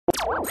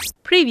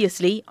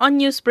Previously on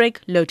Newsbreak,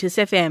 Lotus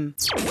FM.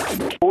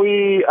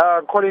 We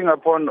are calling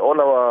upon all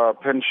our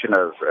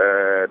pensioners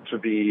to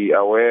be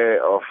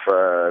aware of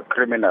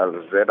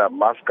criminals that are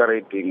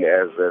masquerading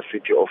as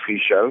city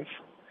officials,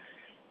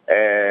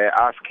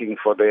 asking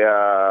for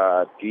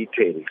their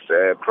details,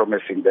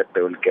 promising that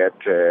they will get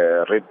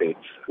rebates.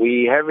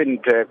 We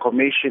haven't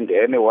commissioned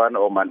anyone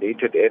or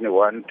mandated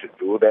anyone to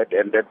do that,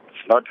 and that's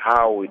not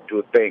how we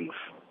do things.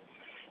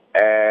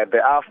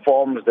 There are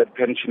forms that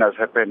pensioners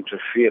happen to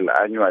fill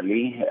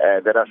annually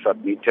that are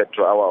submitted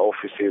to our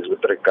offices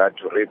with regard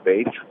to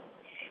rebates.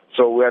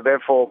 So we are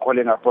therefore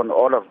calling upon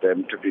all of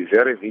them to be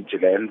very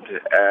vigilant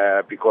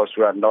because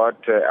we are not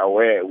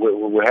aware,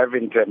 we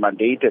haven't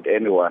mandated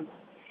anyone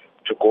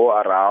to go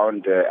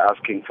around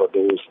asking for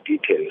those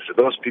details.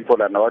 Those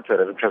people are not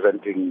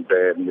representing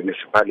the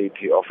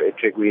municipality of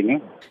eThekwini.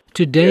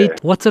 To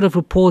date, what sort of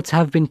reports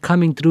have been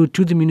coming through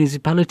to the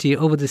municipality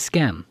over the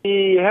scam?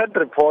 We had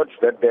reports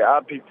that there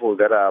are people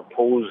that are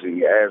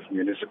posing as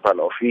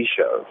municipal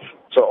officials.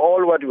 So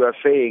all what we are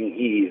saying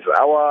is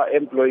our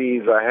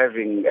employees are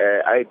having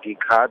ID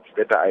cards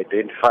that are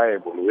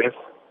identifiable with,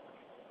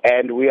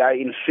 and we are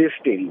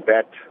insisting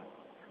that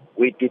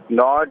we did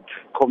not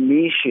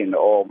commission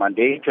or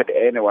mandated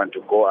anyone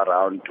to go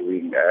around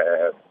doing,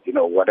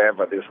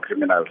 whatever these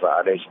criminals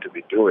are alleged to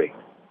be doing.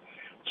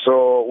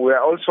 So we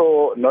are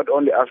also not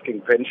only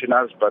asking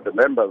pensioners, but the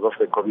members of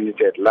the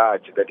community at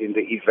large, that in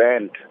the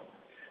event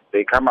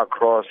they come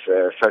across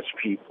such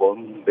people,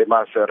 they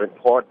must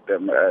report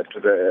them to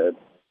the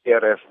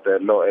nearest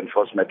law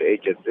enforcement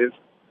agencies,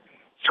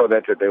 so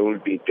that they will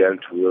be dealt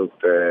with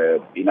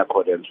in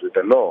accordance with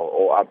the law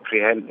or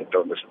apprehended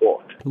on the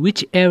spot.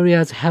 Which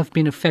areas have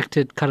been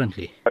affected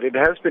currently? But it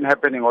has been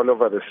happening all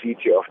over the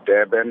city of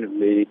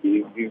Durban.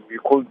 It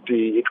could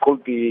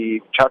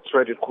be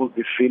Chatsworth, it could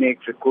be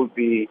Phoenix, it could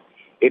be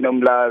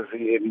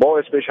Umlazi, more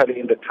especially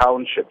in the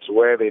townships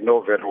where they know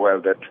very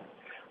well that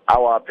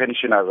our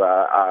pensioners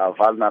are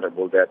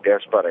vulnerable, they're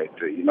desperate,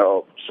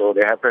 so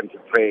they happen to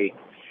pray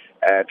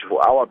to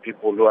our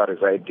people who are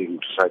residing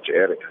to such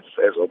areas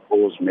as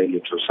opposed mainly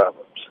to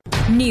suburbs.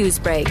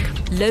 Newsbreak,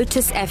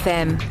 Lotus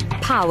FM,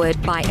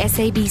 powered by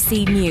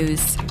SABC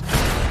News.